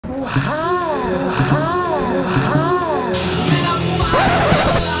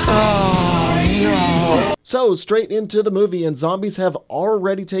So, straight into the movie, and zombies have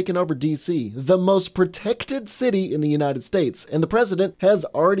already taken over DC, the most protected city in the United States, and the president has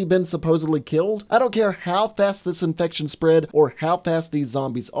already been supposedly killed. I don't care how fast this infection spread or how fast these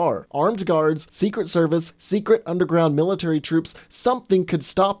zombies are. Armed guards, Secret Service, secret underground military troops, something could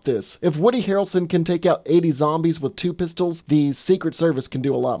stop this. If Woody Harrelson can take out 80 zombies with 2 pistols, the Secret Service can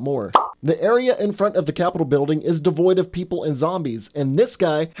do a lot more. The area in front of the Capitol building is devoid of people and zombies, and this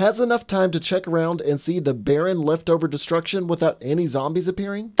guy has enough time to check around and see the barren leftover destruction without any zombies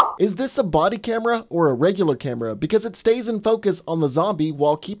appearing? Is this a body camera or a regular camera? Because it stays in focus on the zombie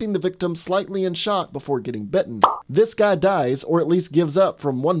while keeping the victim slightly in shot before getting bitten. This guy dies, or at least gives up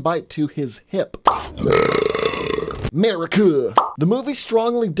from 1 bite to his hip. America! The movie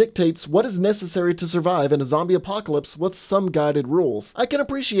strongly dictates what is necessary to survive in a zombie apocalypse with some guided rules. I can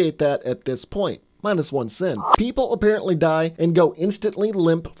appreciate that at this point. -1 sin. People apparently die and go instantly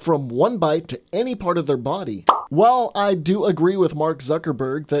limp from 1 bite to any part of their body. While I do agree with Mark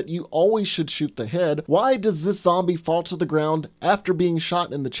Zuckerberg that you always should shoot the head, why does this zombie fall to the ground after being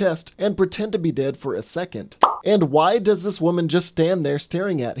shot in the chest and pretend to be dead for a second? And why does this woman just stand there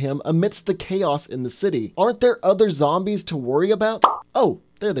staring at him amidst the chaos in the city? Aren't there other zombies to worry about? Oh,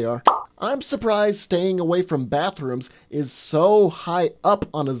 there they are. I'm surprised staying away from bathrooms is so high up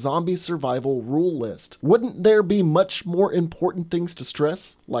on a zombie survival rule list. Wouldn't there be much more important things to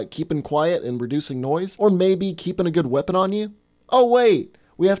stress, like keeping quiet and reducing noise? Or maybe keeping a good weapon on you? Oh wait,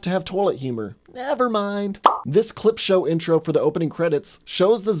 we have to have toilet humor. Never mind. This clip show intro for the opening credits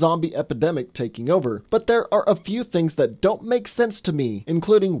shows the zombie epidemic taking over, but there are a few things that don't make sense to me,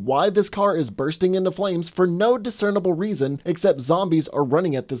 including why this car is bursting into flames for no discernible reason except zombies are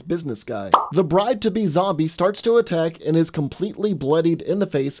running at this business guy. The bride-to-be zombie starts to attack and is completely bloodied in the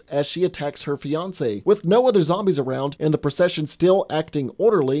face as she attacks her fiancé. With no other zombies around and the procession still acting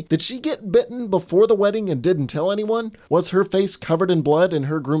orderly, did she get bitten before the wedding and didn't tell anyone? Was her face covered in blood and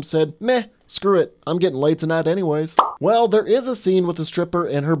her groom said, "Meh, screw it, I'm getting laid tonight anyways"? Well, there is a scene with a stripper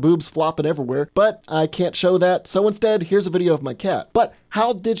and her boobs flopping everywhere, but I can't show that, so instead, here's a video of my cat. But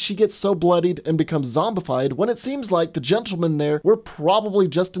how did she get so bloodied and become zombified when it seems like the gentlemen there were probably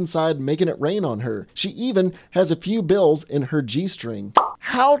just inside making it rain on her? She even has a few bills in her G-string.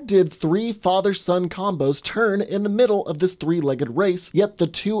 How did 3 father-son combos turn in the middle of this 3-legged race, yet the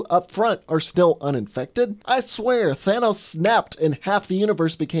 2 up front are still uninfected? I swear, Thanos snapped and half the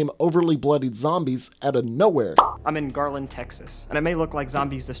universe became overly bloodied zombies out of nowhere. I'm in Garland, Texas, and it may look like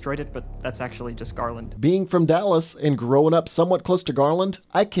zombies destroyed it, but that's actually just Garland. Being from Dallas and growing up somewhat close to Garland,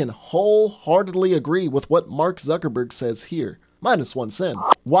 I can wholeheartedly agree with what Mark Zuckerberg says here. -1 sin.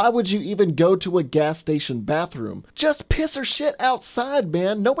 Why would you even go to a gas station bathroom? Just piss or shit outside,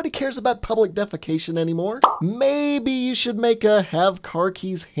 man. Nobody cares about public defecation anymore. Maybe you should make a have car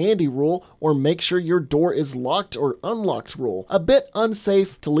keys handy rule or make sure your door is locked or unlocked rule. A bit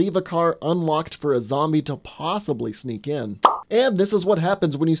unsafe to leave a car unlocked for a zombie to possibly sneak in. And this is what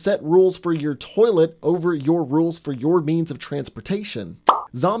happens when you set rules for your toilet over your rules for your means of transportation.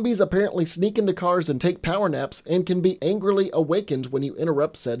 Zombies apparently sneak into cars and take power naps and can be angrily awakened when you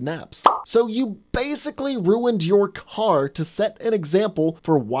interrupt said naps. So you basically ruined your car to set an example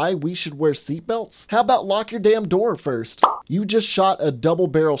for why we should wear seatbelts? How about lock your damn door first? You just shot a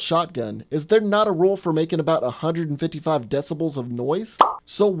double-barrel shotgun. Is there not a rule for making about 155 decibels of noise?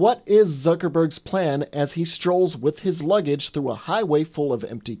 So what is Zuckerberg's plan as he strolls with his luggage through a highway full of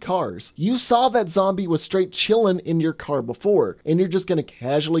empty cars? You saw that zombie was straight chilling in your car before, and you're just gonna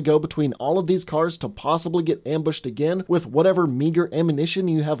casually go between all of these cars to possibly get ambushed again with whatever meager ammunition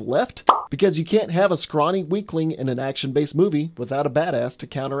you have left? Because you can't have a scrawny weakling in an action-based movie without a badass to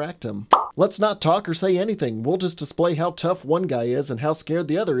counteract him. Let's not talk or say anything. We'll just display how tough one guy is and how scared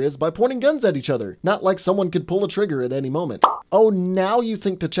the other is by pointing guns at each other. Not like someone could pull a trigger at any moment. Oh, now you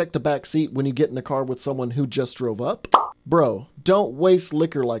think to check the back seat when you get in a car with someone who just drove up? Bro, don't waste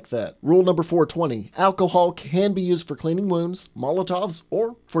liquor like that. Rule number 420, alcohol can be used for cleaning wounds, Molotovs,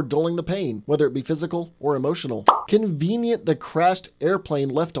 or for dulling the pain, whether it be physical or emotional. Convenient the crashed airplane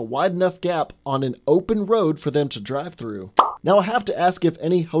left a wide enough gap on an open road for them to drive through. Now I have to ask if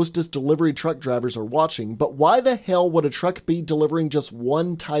any Hostess delivery truck drivers are watching, but why the hell would a truck be delivering just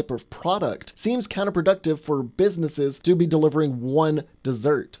one type of product? Seems counterproductive for businesses to be delivering one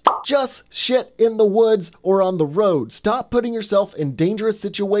dessert. Just shit in the woods or on the road. Stop putting yourself in dangerous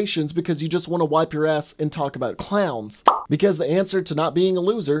situations because you just want to wipe your ass and talk about clowns. Because the answer to not being a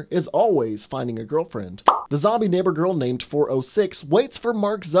loser is always finding a girlfriend. The zombie neighbor girl named 406 waits for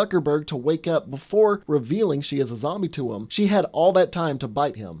Mark Zuckerberg to wake up before revealing she is a zombie to him. She had all that time to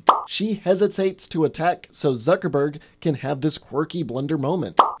bite him. She hesitates to attack so Zuckerberg can have this quirky blunder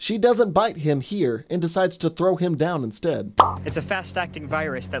moment. She doesn't bite him here and decides to throw him down instead. It's a fast-acting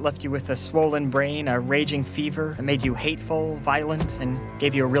virus that left you with a swollen brain, a raging fever, that made you hateful, violent, and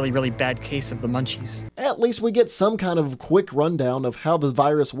gave you a really, really bad case of the munchies. At least we get some kind of quick rundown of how the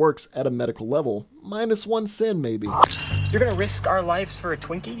virus works at a medical level. -1 sin, maybe. You're gonna risk our lives for a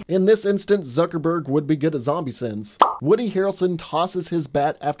Twinkie? In this instance, Zuckerberg would be good at zombie sins. Woody Harrelson tosses his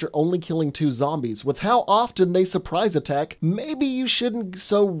bat after only killing 2 zombies. With how often they surprise attack, maybe you shouldn't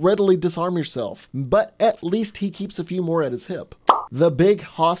so readily disarm yourself. But at least he keeps a few more at his hip. The big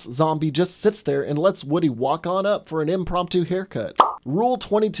hoss zombie just sits there and lets Woody walk on up for an impromptu haircut. Rule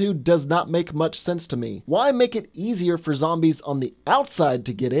 22 does not make much sense to me. Why make it easier for zombies on the outside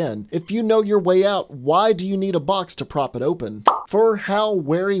to get in? If you know your way out, why do you need a box to prop it open? For how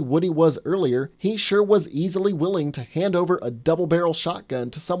wary Woody was earlier, he sure was easily willing to hand over a double-barrel shotgun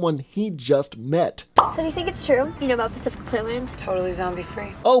to someone he just met. So do you think it's true? You know about Pacific Clearland? Totally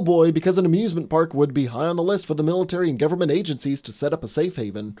zombie-free. Oh boy, because an amusement park would be high on the list for the military and government agencies to set up a safe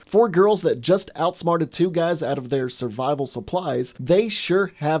haven. 4 girls that just outsmarted 2 guys out of their survival supplies, they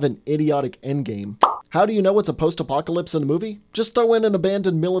sure have an idiotic endgame. How do you know it's a post-apocalypse in a movie? Just throw in an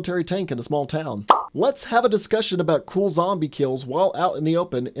abandoned military tank in a small town. Let's have a discussion about cool zombie kills while out in the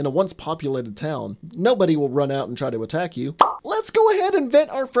open in a once populated town. Nobody will run out and try to attack you. Let's go ahead and vent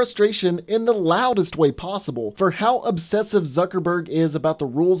our frustration in the loudest way possible. For how obsessive Zuckerberg is about the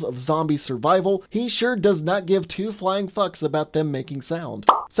rules of zombie survival, he sure does not give 2 flying fucks about them making sound.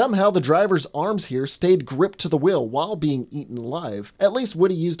 Somehow the driver's arms here stayed gripped to the wheel while being eaten alive. At least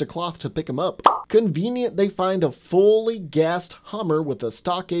Woody used a cloth to pick him up. Convenient they find a fully gassed Hummer with a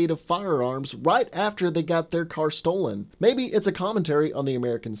stockade of firearms right after they got their car stolen. Maybe it's a commentary on the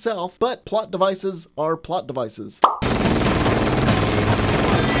American South, but plot devices are plot devices.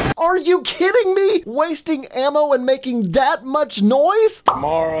 Are you kidding me? Wasting ammo and making that much noise?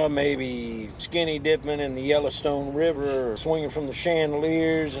 Mara maybe skinny dipping in the Yellowstone River or swinging from the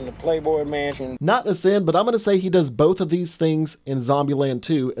chandeliers in the Playboy Mansion. Not a sin, but I'm going to say he does both of these things in Zombieland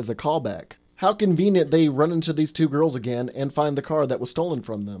 2 as a callback. How convenient they run into these 2 girls again and find the car that was stolen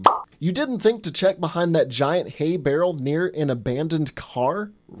from them. You didn't think to check behind that giant hay barrel near an abandoned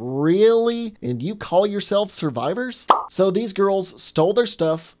car? Really? And you call yourselves survivors? So these girls stole their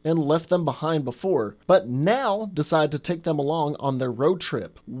stuff and left them behind before, but now decide to take them along on their road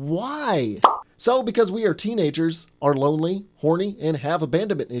trip. Why? So because we are teenagers, are lonely, horny, and have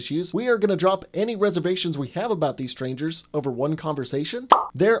abandonment issues, we are going to drop any reservations we have about these strangers over one conversation?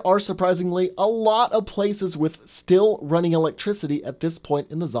 There are surprisingly a lot of places with still running electricity at this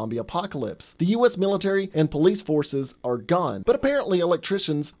point in the zombie apocalypse. The US military and police forces are gone, but apparently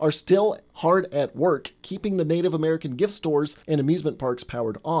electricians are still hard at work keeping the Native American gift stores and amusement parks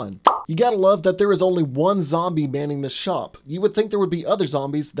powered on. You gotta love that there is only 1 zombie manning this shop. You would think there would be other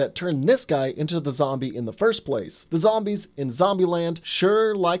zombies that turn this guy into the zombie in the first place. The zombies in Zombieland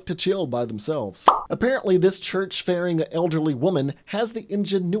sure like to chill by themselves. Apparently this church-faring elderly woman has the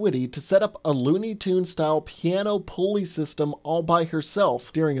ingenuity to set up a Looney Tunes style piano pulley system all by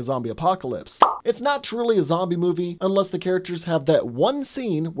herself during a zombie apocalypse. It's not truly a zombie movie unless the characters have that one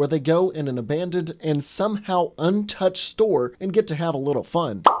scene where they go in an abandoned and somehow untouched store and get to have a little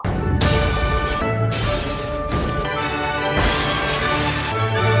fun.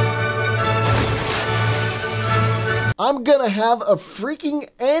 I'm gonna have a freaking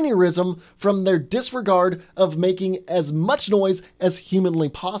aneurysm from their disregard of making as much noise as humanly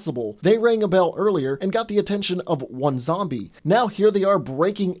possible. They rang a bell earlier and got the attention of 1 zombie. Now here they are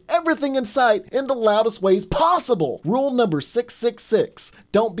breaking everything in sight in the loudest ways possible. Rule number 666,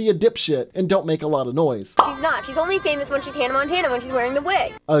 don't be a dipshit and don't make a lot of noise. She's not. She's only famous when she's Hannah Montana when she's wearing the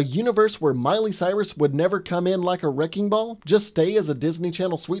wig. A universe where Miley Cyrus would never come in like a wrecking ball? Just stay as a Disney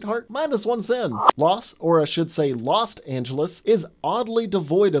Channel sweetheart? -1 sin. Los, or I should say Los Angeles, is oddly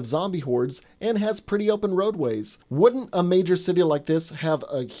devoid of zombie hordes and has pretty open roadways. Wouldn't a major city like this have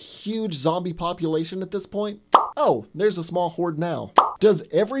a huge zombie population at this point? Oh, there's a small horde now. Does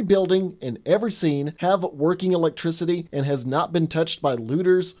every building in every scene have working electricity and has not been touched by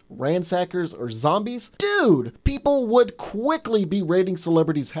looters, ransackers, or zombies? Dude, people would quickly be raiding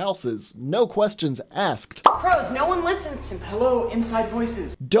celebrities' houses. No questions asked. Crows, no one listens to me. Hello, inside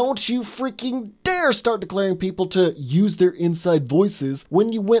voices. Don't you freaking dare! dare start declaring people to use their inside voices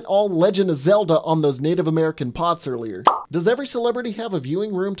when you went all Legend of Zelda on those Native American pots earlier? Does every celebrity have a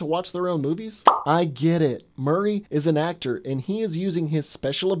viewing room to watch their own movies? I get it. Murray is an actor and he is using his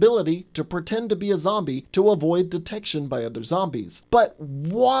special ability to pretend to be a zombie to avoid detection by other zombies. But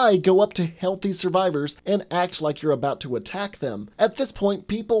why go up to healthy survivors and act like you're about to attack them? At this point,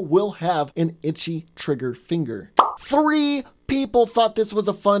 people will have an itchy trigger finger. 3 people thought this was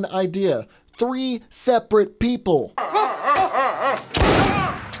a fun idea. 3 separate people.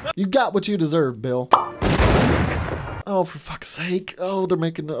 You got what you deserve, Bill. Oh, for fuck's sake. Oh, they're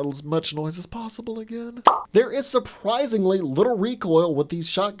making as much noise as possible again. There is surprisingly little recoil with these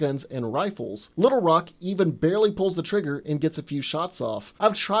shotguns and rifles. Little Rock even barely pulls the trigger and gets a few shots off.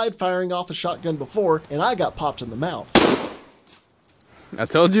 I've tried firing off a shotgun before and I got popped in the mouth. I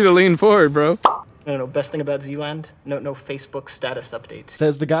told you to lean forward, bro. I don't know, best thing about Zealand? No Facebook status updates.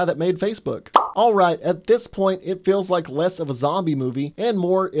 Says the guy that made Facebook. Alright, at this point it feels like less of a zombie movie and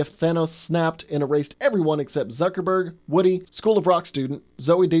more if Thanos snapped and erased everyone except Zuckerberg, Woody, School of Rock student,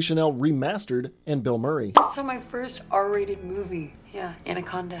 Zooey Deschanel remastered, and Bill Murray. So my first R-rated movie. Yeah,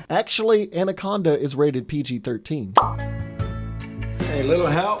 Anaconda. Actually, Anaconda is rated PG-13. Hey, little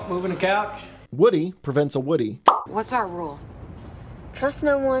help moving the couch? Woody prevents a Woody. What's our rule? Trust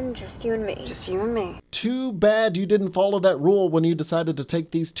no one, just you and me. Just you and me. Too bad you didn't follow that rule when you decided to take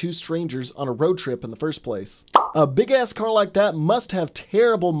these 2 strangers on a road trip in the first place. A big-ass car like that must have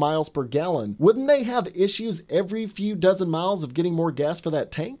terrible miles per gallon. Wouldn't they have issues every few dozen miles of getting more gas for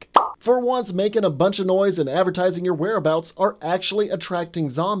that tank? For once, making a bunch of noise and advertising your whereabouts are actually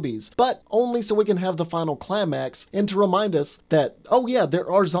attracting zombies, but only so we can have the final climax and to remind us that, oh yeah, there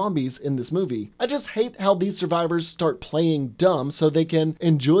are zombies in this movie. I just hate how these survivors start playing dumb so they can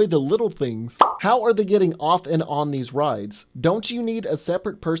enjoy the little things. How are they getting off and on these rides? Don't you need a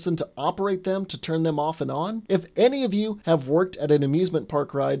separate person to operate them to turn them off and on? If any of you have worked at an amusement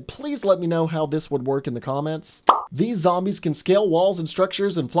park ride, please let me know how this would work in the comments. These zombies can scale walls and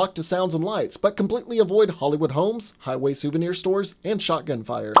structures and flock to sounds and lights, but completely avoid Hollywood homes, highway souvenir stores, and shotgun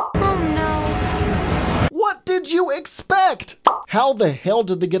fire. Oh no. What did you expect? How the hell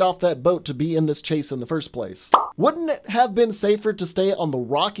did they get off that boat to be in this chase in the first place? Wouldn't it have been safer to stay on the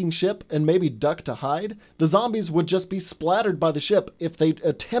rocking ship and maybe duck to hide? The zombies would just be splattered by the ship if they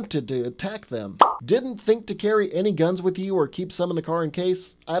attempted to attack them. Didn't think to carry any guns with you or keep some in the car in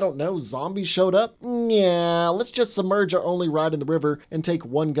case, I don't know, zombies showed up? Yeah, let's just submerge our only ride in the river and take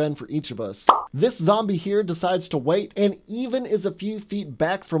 1 gun for each of us. This zombie here decides to wait and even is a few feet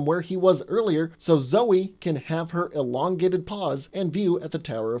back from where he was earlier so Zoe can have her elongated paws and view at the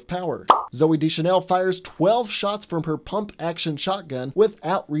Tower of Power. Zooey Deschanel fires 12 shots from her pump-action shotgun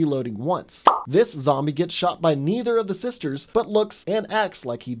without reloading once. This zombie gets shot by neither of the sisters, but looks and acts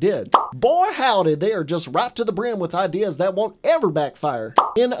like he did. Boy howdy, they are just wrapped to the brim with ideas that won't ever backfire.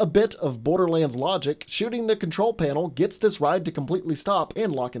 In a bit of Borderlands logic, shooting the control panel gets this ride to completely stop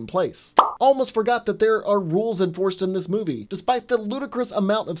and lock in place. Almost forgot that there are rules enforced in this movie, despite the ludicrous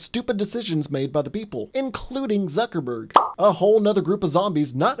amount of stupid decisions made by the people, including Zuckerberg. A whole nother group of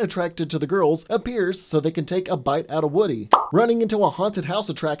zombies not attracted to the girls appears so they can take a bite out of Woody. Running into a haunted house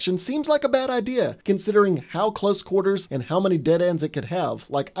attraction seems like a bad idea, considering how close quarters and how many dead ends it could have.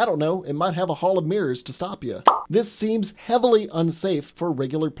 Like, I don't know, it might have a hall of mirrors to stop you. This seems heavily unsafe for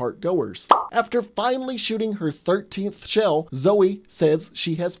regular park goers. After finally shooting her 13th shell, Zoe says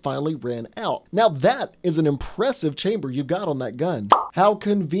she has finally ran out. Now that is an impressive chamber you got on that gun. How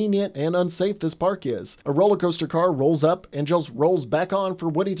convenient and unsafe this park is. A roller coaster car rolls up and just rolls back on for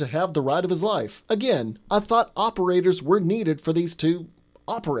Woody to have the ride of his life. Again, I thought operators were needed for these to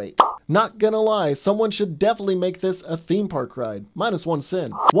operate. Not gonna lie, someone should definitely make this a theme park ride. -1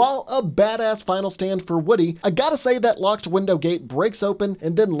 sin. While a badass final stand for Woody, I gotta say that locked window gate breaks open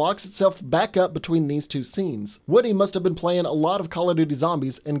and then locks itself back up between these 2 scenes. Woody must have been playing a lot of Call of Duty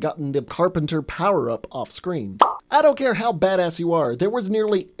Zombies and gotten the Carpenter power-up off screen. I don't care how badass you are, there was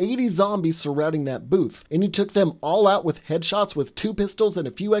nearly 80 zombies surrounding that booth, and you took them all out with headshots with 2 pistols and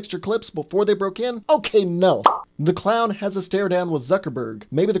a few extra clips before they broke in? Okay, no. The clown has a stare down with Zuckerberg.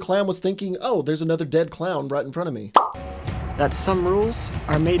 Maybe the clown was thinking, oh, there's another dead clown right in front of me. That some rules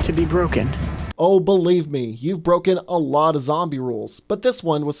are made to be broken. Oh, believe me, you've broken a lot of zombie rules, but this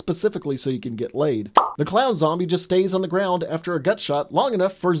one was specifically so you can get laid. The clown zombie just stays on the ground after a gut shot long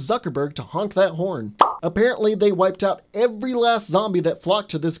enough for Zuckerberg to honk that horn. Apparently, they wiped out every last zombie that flocked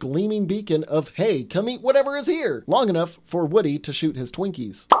to this gleaming beacon of, hey, come eat whatever is here, long enough for Woody to shoot his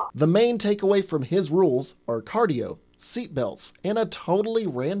Twinkies. The main takeaway from his rules are cardio, seatbelts, and a totally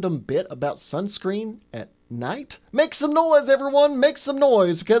random bit about sunscreen at night? Make some noise, everyone! Make some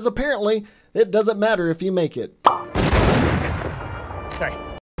noise, because apparently It doesn't matter if you make it. Sorry.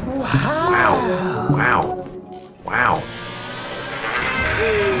 Wow. Wow. Wow.